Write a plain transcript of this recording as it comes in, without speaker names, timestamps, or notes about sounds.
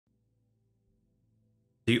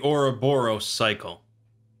The Ouroboros Cycle,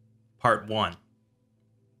 Part 1.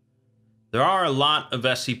 There are a lot of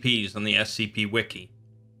SCPs on the SCP Wiki,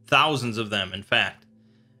 thousands of them in fact,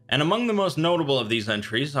 and among the most notable of these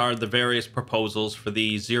entries are the various proposals for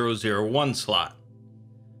the 001 slot.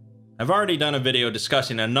 I've already done a video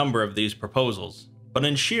discussing a number of these proposals, but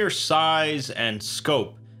in sheer size and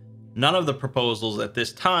scope, none of the proposals at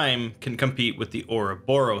this time can compete with the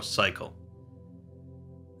Ouroboros Cycle.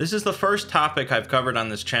 This is the first topic I've covered on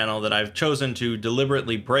this channel that I've chosen to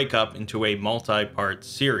deliberately break up into a multi-part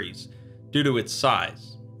series, due to its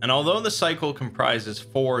size, and although the cycle comprises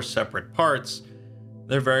 4 separate parts,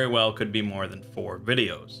 there very well could be more than 4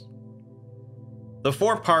 videos. The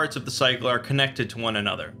 4 parts of the cycle are connected to one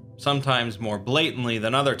another, sometimes more blatantly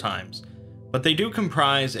than other times, but they do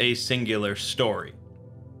comprise a singular story.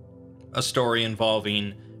 A story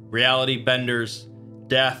involving reality benders,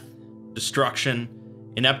 death, destruction,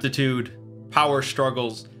 ineptitude, power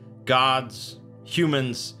struggles, gods,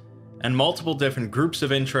 humans, and multiple different groups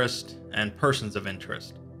of interest and persons of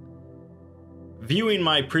interest. Viewing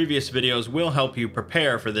my previous videos will help you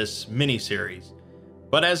prepare for this mini-series,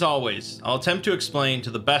 but as always, I'll attempt to explain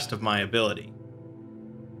to the best of my ability.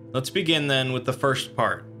 Let's begin then with the first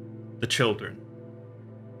part, the children.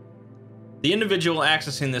 The individual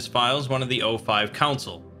accessing this file is one of the O5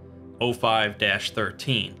 Council,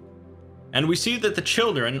 O5-13. And we see that the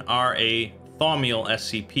children are a thaumial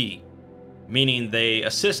SCP, meaning they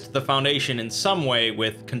assist the Foundation in some way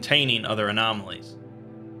with containing other anomalies.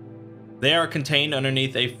 They are contained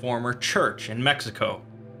underneath a former church in Mexico,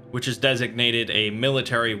 which is designated a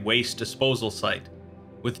military waste disposal site,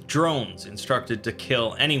 with drones instructed to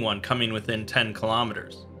kill anyone coming within 10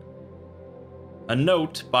 kilometers. A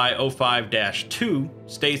note by O5-2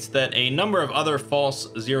 states that a number of other false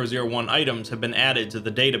 001 items have been added to the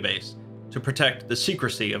database to protect the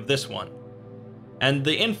secrecy of this one, and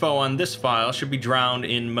the info on this file should be drowned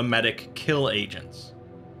in memetic kill agents.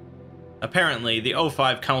 Apparently, the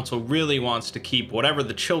O5 Council really wants to keep whatever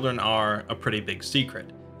the children are a pretty big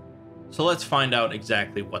secret, so let's find out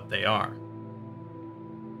exactly what they are.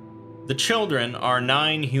 The children are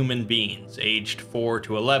 9 human beings aged 4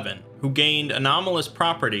 to 11 who gained anomalous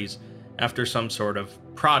properties after some sort of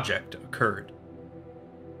project occurred.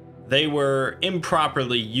 They were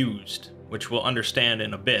improperly used, which we'll understand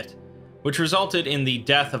in a bit, which resulted in the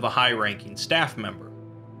death of a high-ranking staff member.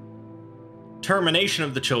 Termination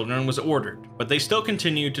of the children was ordered, but they still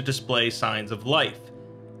continued to display signs of life,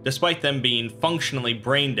 despite them being functionally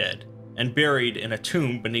brain-dead and buried in a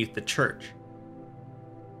tomb beneath the church.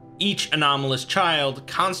 Each anomalous child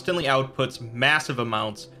constantly outputs massive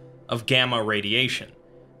amounts of gamma radiation,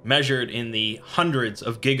 measured in the hundreds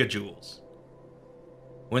of gigajoules.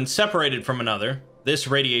 When separated from another, this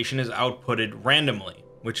radiation is outputted randomly,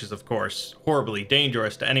 which is of course horribly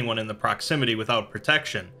dangerous to anyone in the proximity without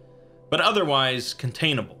protection, but otherwise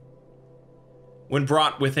containable. When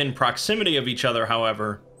brought within proximity of each other,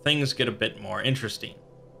 however, things get a bit more interesting.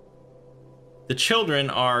 The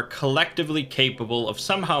children are collectively capable of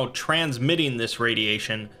somehow transmitting this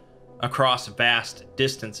radiation across vast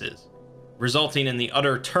distances, resulting in the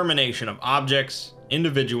utter termination of objects,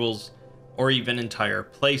 individuals, or even entire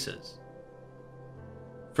places.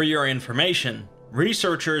 For your information,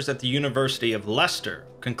 researchers at the University of Leicester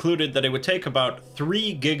concluded that it would take about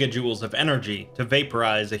 3 gigajoules of energy to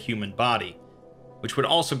vaporize a human body, which would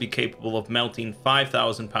also be capable of melting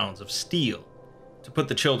 5,000 pounds of steel, to put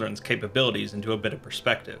the children's capabilities into a bit of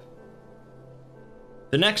perspective.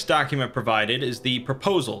 The next document provided is the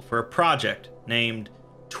proposal for a project named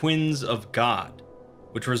Twins of God,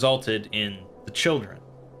 which resulted in the children.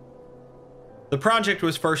 The project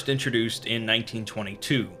was first introduced in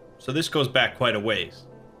 1922, so this goes back quite a ways.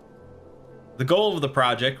 The goal of the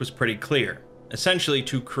project was pretty clear, essentially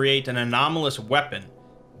to create an anomalous weapon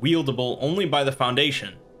wieldable only by the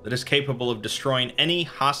Foundation that is capable of destroying any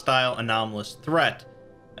hostile anomalous threat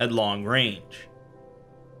at long range.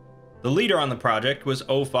 The leader on the project was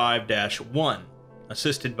O5-1,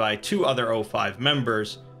 assisted by 2 other O5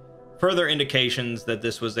 members, further indications that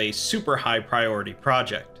this was a super high priority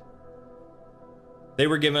project. They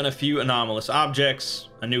were given a few anomalous objects,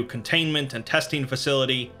 a new containment and testing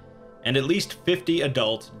facility, and at least 50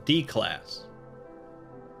 adult D-Class.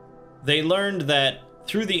 They learned that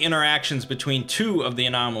through the interactions between 2 of the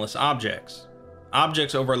anomalous objects,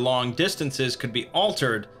 objects over long distances could be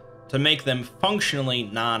altered to make them functionally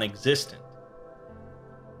non-existent.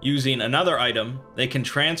 Using another item, they can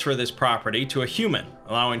transfer this property to a human,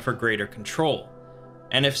 allowing for greater control.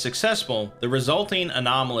 And if successful, the resulting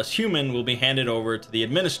anomalous human will be handed over to the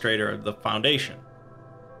administrator of the Foundation.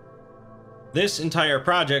 This entire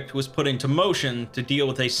project was put into motion to deal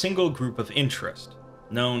with a single group of interest,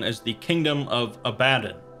 known as the Kingdom of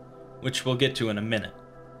Abaddon, which we'll get to in a minute.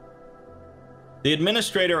 The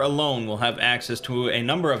administrator alone will have access to a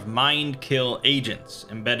number of mind-kill agents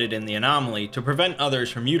embedded in the anomaly to prevent others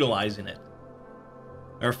from utilizing it.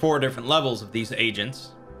 There are 4 different levels of these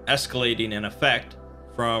agents, escalating in effect,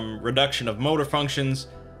 from reduction of motor functions,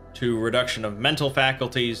 to reduction of mental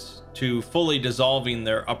faculties, to fully dissolving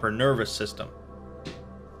their upper nervous system.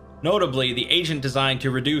 Notably, the agent designed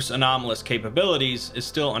to reduce anomalous capabilities is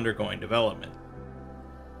still undergoing development.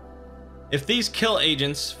 If these kill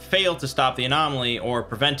agents fail to stop the anomaly or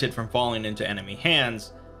prevent it from falling into enemy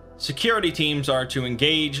hands, security teams are to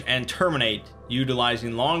engage and terminate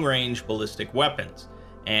utilizing long-range ballistic weapons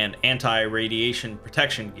and anti-radiation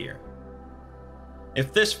protection gear.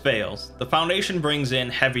 If this fails, the Foundation brings in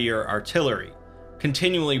heavier artillery,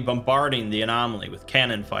 continually bombarding the anomaly with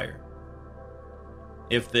cannon fire.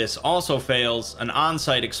 If this also fails, an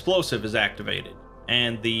on-site explosive is activated,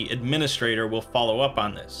 and the administrator will follow up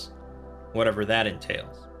on this, whatever that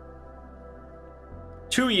entails.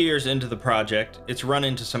 2 years into the project, it's run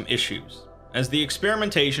into some issues, as the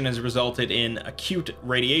experimentation has resulted in acute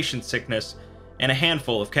radiation sickness and a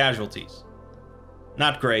handful of casualties.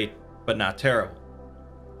 Not great, but not terrible.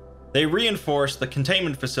 They reinforced the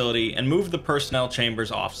containment facility and moved the personnel chambers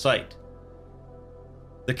off-site.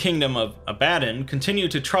 The Kingdom of Abaddon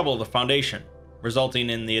continued to trouble the Foundation, resulting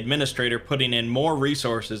in the administrator putting in more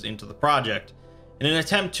resources into the project in an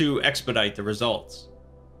attempt to expedite the results.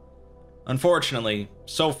 Unfortunately,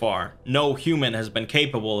 so far, no human has been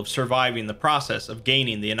capable of surviving the process of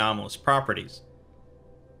gaining the anomalous properties.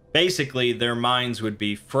 Basically, their minds would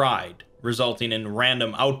be fried, resulting in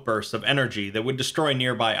random outbursts of energy that would destroy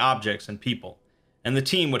nearby objects and people, and the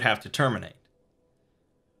team would have to terminate.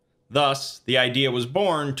 Thus, the idea was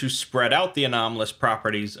born to spread out the anomalous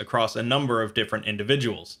properties across a number of different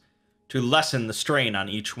individuals, to lessen the strain on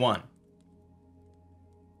each one.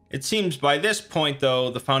 It seems by this point,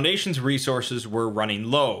 though, the Foundation's resources were running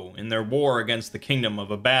low in their war against the Kingdom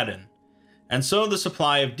of Abaddon, and so the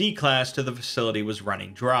supply of D-Class to the facility was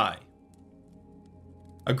running dry.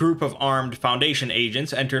 A group of armed Foundation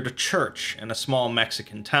agents entered a church in a small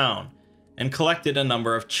Mexican town, and collected a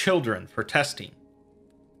number of children for testing.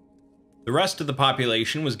 The rest of the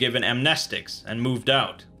population was given amnestics and moved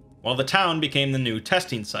out, while the town became the new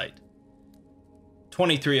testing site.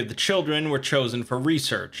 23 of the children were chosen for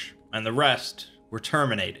research, and the rest were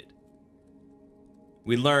terminated.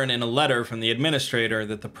 We learn in a letter from the administrator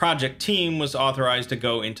that the project team was authorized to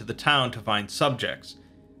go into the town to find subjects,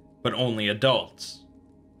 but only adults.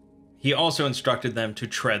 He also instructed them to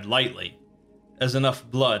tread lightly, as enough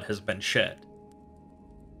blood has been shed.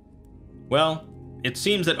 Well, it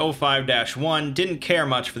seems that 05-1 didn't care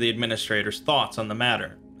much for the administrator's thoughts on the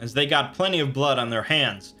matter, as they got plenty of blood on their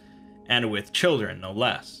hands, and with children no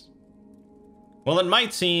less. While it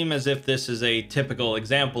might seem as if this is a typical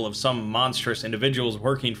example of some monstrous individuals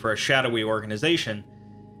working for a shadowy organization,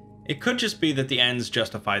 it could just be that the ends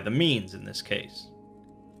justify the means in this case.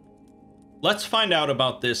 Let's find out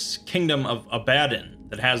about this Kingdom of Abaddon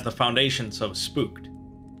that has the Foundation so spooked.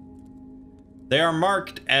 They are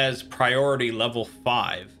marked as Priority Level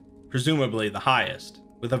 5, presumably the highest,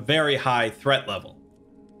 with a very high threat level.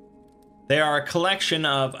 They are a collection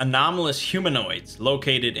of anomalous humanoids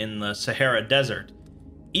located in the Sahara Desert,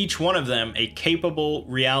 each one of them a capable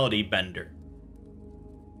reality bender.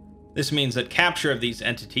 This means that capture of these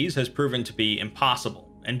entities has proven to be impossible,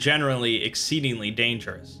 and generally exceedingly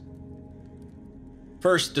dangerous.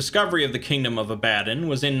 First discovery of the Kingdom of Abaddon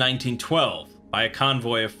was in 1912 by a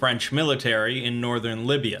convoy of French military in northern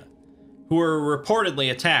Libya, who were reportedly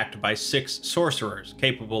attacked by 6 sorcerers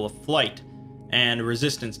capable of flight and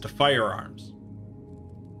resistance to firearms.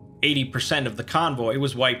 80% of the convoy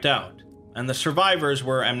was wiped out, and the survivors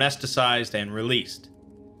were amnesticized and released.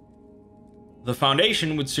 The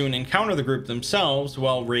Foundation would soon encounter the group themselves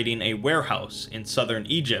while raiding a warehouse in southern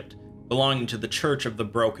Egypt belonging to the Church of the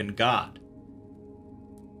Broken God.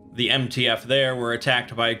 The MTF there were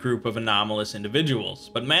attacked by a group of anomalous individuals,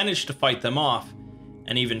 but managed to fight them off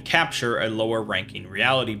and even capture a lower-ranking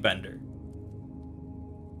reality bender.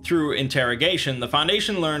 Through interrogation, the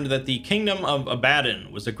Foundation learned that the Kingdom of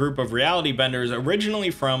Abaddon was a group of reality benders originally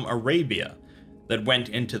from Arabia that went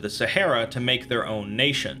into the Sahara to make their own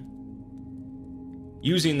nation.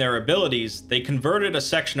 Using their abilities, they converted a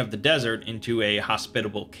section of the desert into a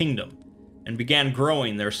hospitable kingdom, and began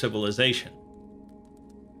growing their civilization.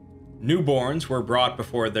 Newborns were brought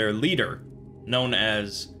before their leader, known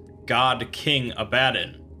as God King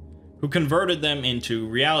Abaddon, who converted them into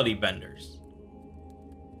reality benders.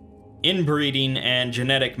 Inbreeding and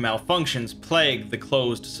genetic malfunctions plague the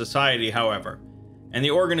closed society, however, and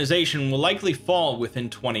the organization will likely fall within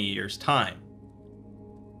 20 years' time.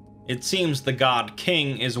 It seems the God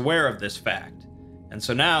King is aware of this fact, and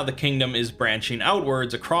so now the kingdom is branching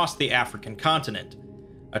outwards across the African continent,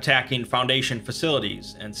 attacking Foundation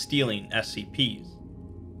facilities and stealing SCPs.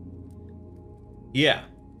 Yeah,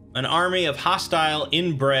 an army of hostile,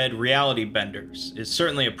 inbred reality benders is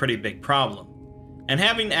certainly a pretty big problem, and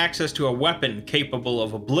having access to a weapon capable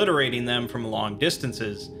of obliterating them from long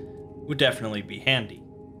distances would definitely be handy.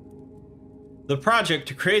 The project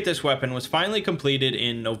to create this weapon was finally completed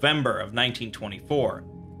in November of 1924,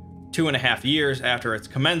 2.5 years after its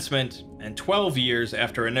commencement and 12 years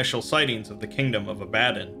after initial sightings of the Kingdom of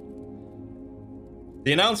Abaddon.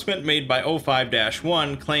 The announcement made by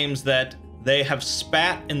O5-1 claims that they have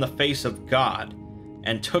spat in the face of God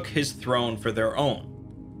and took his throne for their own.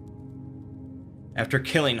 After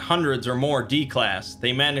killing hundreds or more D-Class,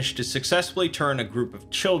 they managed to successfully turn a group of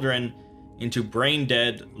children into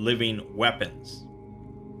brain-dead living weapons.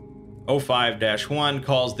 O5-1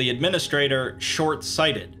 calls the administrator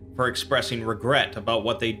short-sighted for expressing regret about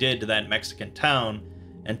what they did to that Mexican town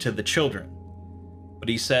and to the children, but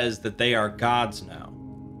he says that they are gods now.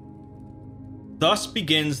 Thus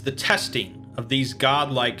begins the testing of these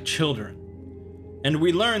godlike children, and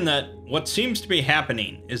we learn that what seems to be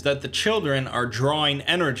happening is that the children are drawing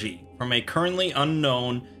energy from a currently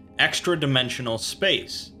unknown extra-dimensional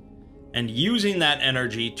space, and using that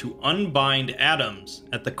energy to unbind atoms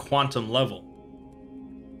at the quantum level.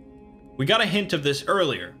 We got a hint of this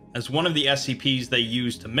earlier, as one of the SCPs they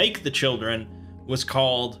used to make the children was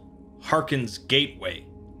called Harkin's Gateway.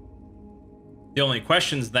 The only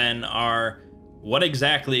questions then are, what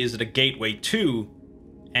exactly is it a gateway to,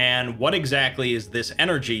 and what exactly is this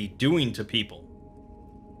energy doing to people?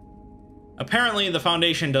 Apparently, the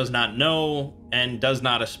Foundation does not know, and does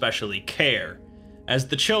not especially care, as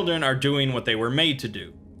the children are doing what they were made to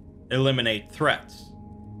do: eliminate threats.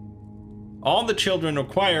 All the children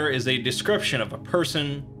require is a description of a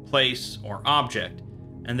person, place, or object,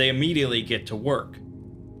 and they immediately get to work.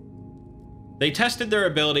 They tested their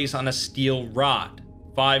abilities on a steel rod,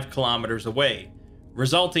 5 kilometers away,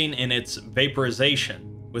 resulting in its vaporization,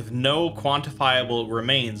 with no quantifiable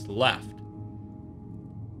remains left.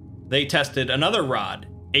 They tested another rod,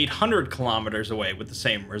 800 kilometers away, with the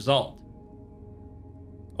same result.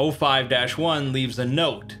 O5-1 leaves a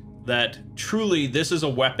note that truly this is a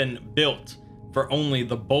weapon built for only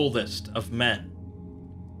the boldest of men.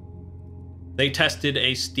 They tested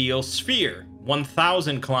a steel sphere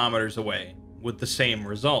 1,000 kilometers away with the same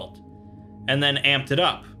result, and then amped it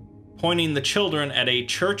up, pointing the children at a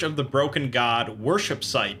Church of the Broken God worship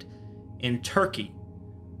site in Turkey,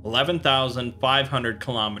 11,500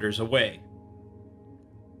 kilometers away.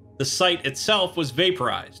 The site itself was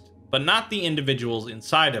vaporized, but not the individuals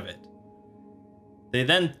inside of it. They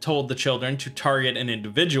then told the children to target an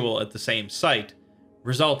individual at the same site,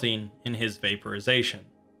 resulting in his vaporization.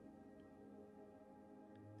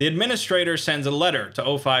 The administrator sends a letter to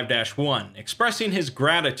O5-1 expressing his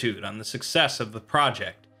gratitude on the success of the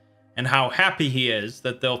project, and how happy he is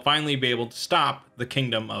that they'll finally be able to stop the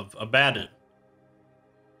Kingdom of Abaddon.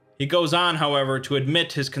 He goes on, however, to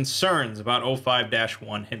admit his concerns about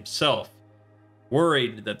O5-1 himself,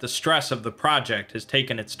 worried that the stress of the project has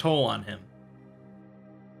taken its toll on him.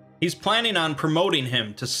 He's planning on promoting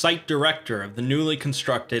him to Site Director of the newly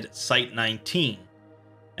constructed Site-19,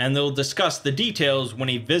 and they'll discuss the details when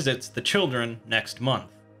he visits the children next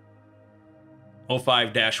month.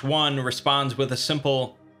 O5-1 responds with a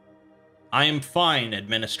simple, "I am fine,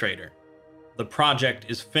 Administrator. The project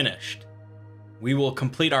is finished. We will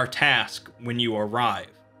complete our task when you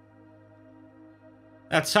arrive."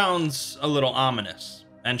 That sounds a little ominous,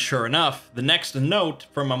 and sure enough, the next note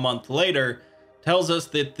from a month later tells us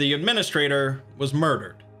that the administrator was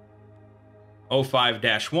murdered.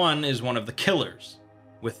 O5-1 is one of the killers,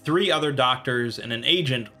 with 3 other doctors and an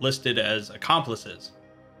agent listed as accomplices.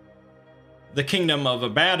 The Kingdom of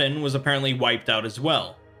Abaddon was apparently wiped out as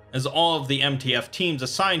well, as all of the MTF teams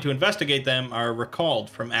assigned to investigate them are recalled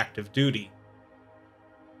from active duty.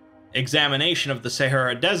 Examination of the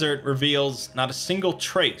Sahara Desert reveals not a single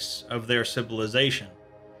trace of their civilization,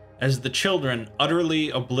 as the children utterly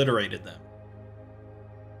obliterated them.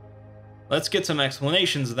 Let's get some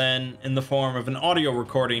explanations then, in the form of an audio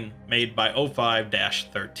recording made by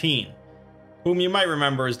O5-13, whom you might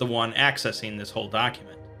remember is the one accessing this whole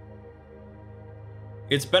document.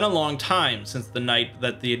 It's been a long time since the night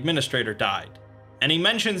that the administrator died, and he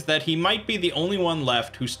mentions that he might be the only one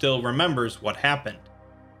left who still remembers what happened.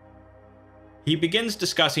 He begins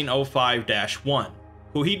discussing O5-1,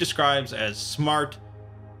 who he describes as smart,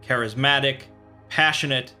 charismatic,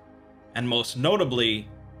 passionate, and most notably,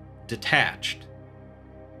 detached.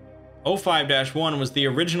 O5-1 was the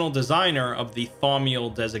original designer of the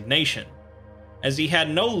Thaumiel designation, as he had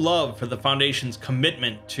no love for the Foundation's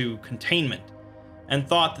commitment to containment, and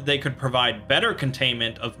thought that they could provide better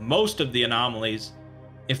containment of most of the anomalies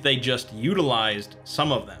if they just utilized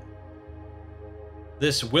some of them.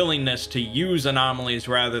 This willingness to use anomalies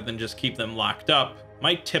rather than just keep them locked up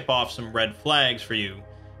might tip off some red flags for you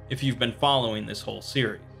if you've been following this whole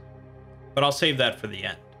series, but I'll save that for the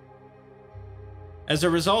end. As a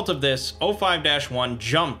result of this, O5-1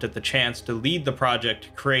 jumped at the chance to lead the project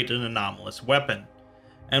to create an anomalous weapon,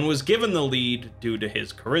 and was given the lead due to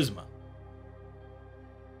his charisma.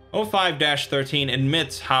 O5-13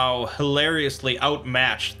 admits how hilariously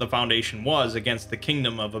outmatched the Foundation was against the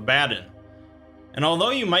Kingdom of Abaddon, and although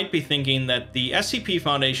you might be thinking that the SCP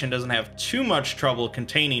Foundation doesn't have too much trouble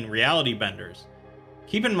containing reality benders,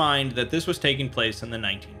 keep in mind that this was taking place in the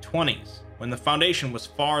 1920s, when the Foundation was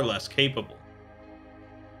far less capable.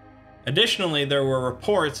 Additionally, there were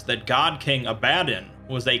reports that God King Abaddon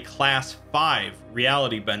was a Class 5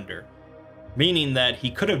 reality bender, meaning that he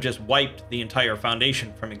could have just wiped the entire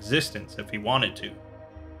Foundation from existence if he wanted to.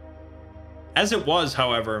 As it was,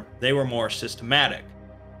 however, they were more systematic,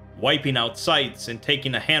 wiping out sites and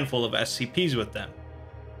taking a handful of SCPs with them.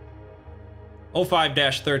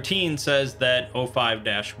 O5-13 says that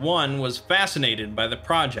O5-1 was fascinated by the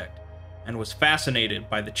project, and was fascinated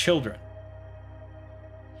by the children.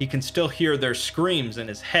 He can still hear their screams in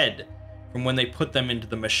his head from when they put them into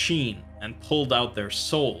the machine and pulled out their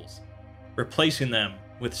souls, replacing them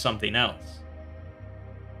with something else.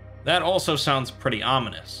 That also sounds pretty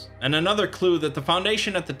ominous, and another clue that the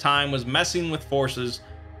Foundation at the time was messing with forces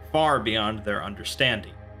far beyond their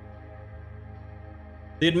understanding.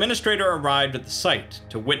 The administrator arrived at the site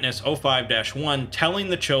to witness O5-1 telling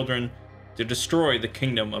the children to destroy the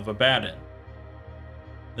Kingdom of Abaddon.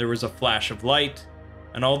 There was a flash of light,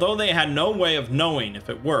 and although they had no way of knowing if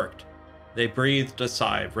it worked, they breathed a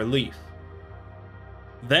sigh of relief.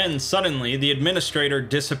 Then, suddenly, the administrator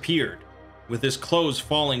disappeared, with his clothes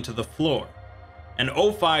falling to the floor, and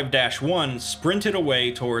O5-1 sprinted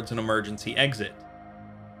away towards an emergency exit.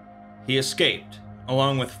 He escaped,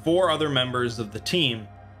 along with 4 other members of the team,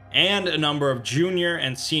 and a number of junior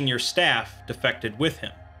and senior staff defected with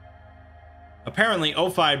him. Apparently,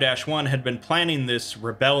 O5-1 had been planning this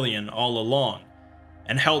rebellion all along,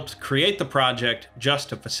 and helped create the project just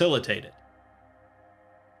to facilitate it.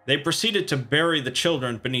 They proceeded to bury the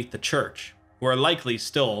children beneath the church, who are likely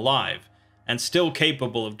still alive, and still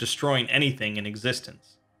capable of destroying anything in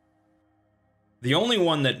existence. The only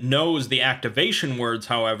one that knows the activation words,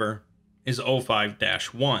 however, is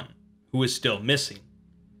O5-1, who is still missing.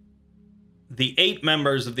 The 8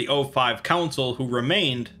 members of the O5 Council who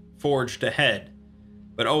remained forged ahead,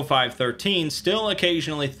 but O5-13 still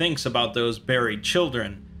occasionally thinks about those buried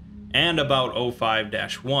children, and about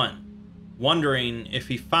O5-1, wondering if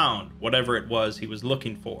he found whatever it was he was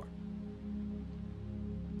looking for.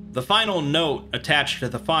 The final note attached to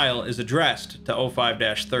the file is addressed to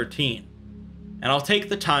O5-13, and I'll take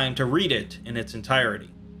the time to read it in its entirety.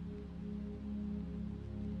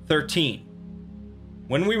 13.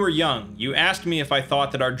 When we were young, you asked me if I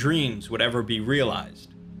thought that our dreams would ever be realized.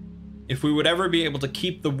 If we would ever be able to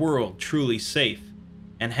keep the world truly safe,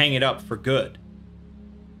 and hang it up for good.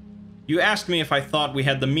 You asked me if I thought we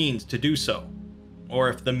had the means to do so, or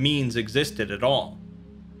if the means existed at all.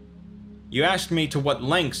 You asked me to what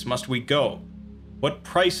lengths must we go, what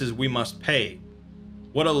prices we must pay,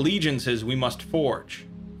 what allegiances we must forge,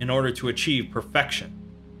 in order to achieve perfection.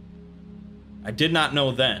 I did not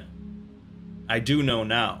know then. I do know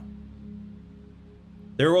now.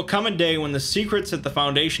 There will come a day when the secrets that the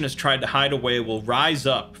Foundation has tried to hide away will rise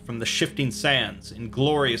up from the shifting sands in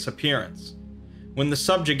glorious appearance, when the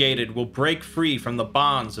subjugated will break free from the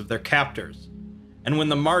bonds of their captors, and when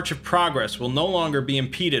the march of progress will no longer be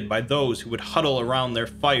impeded by those who would huddle around their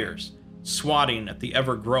fires, swatting at the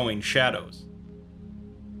ever-growing shadows.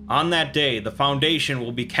 On that day, the Foundation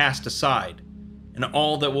will be cast aside, and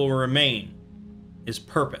all that will remain is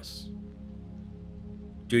purpose.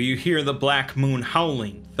 Do you hear the black moon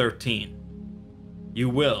howling, 13? You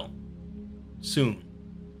will. Soon.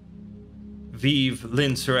 Vive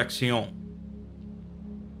l'insurrection.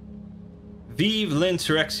 Vive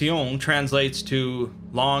l'insurrection translates to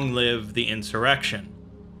long live the insurrection.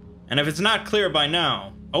 And if it's not clear by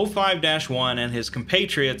now, O5-1 and his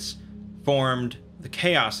compatriots formed the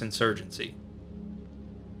Chaos Insurgency.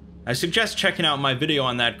 I suggest checking out my video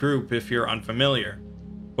on that group if you're unfamiliar,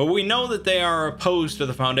 but we know that they are opposed to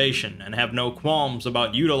the Foundation and have no qualms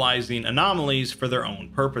about utilizing anomalies for their own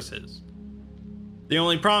purposes. The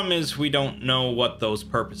only problem is we don't know what those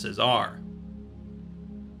purposes are.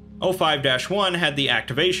 05-1 had the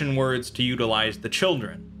activation words to utilize the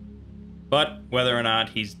children, but whether or not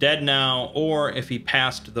he's dead now or if he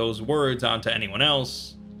passed those words on to anyone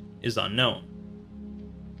else is unknown.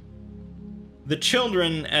 The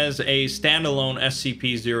children as a standalone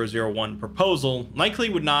SCP-001 proposal likely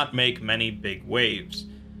would not make many big waves,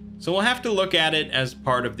 so we'll have to look at it as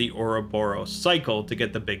part of the Ouroboros cycle to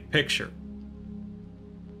get the big picture.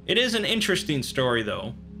 It is an interesting story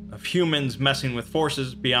though, of humans messing with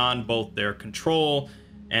forces beyond both their control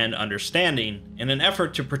and understanding in an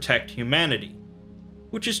effort to protect humanity,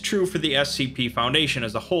 which is true for the SCP Foundation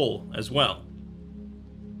as a whole as well.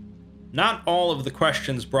 Not all of the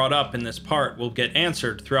questions brought up in this part will get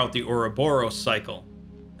answered throughout the Ouroboros cycle,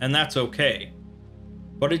 and that's okay.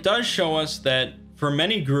 But it does show us that for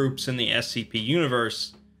many groups in the SCP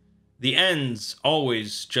universe, the ends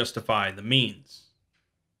always justify the means.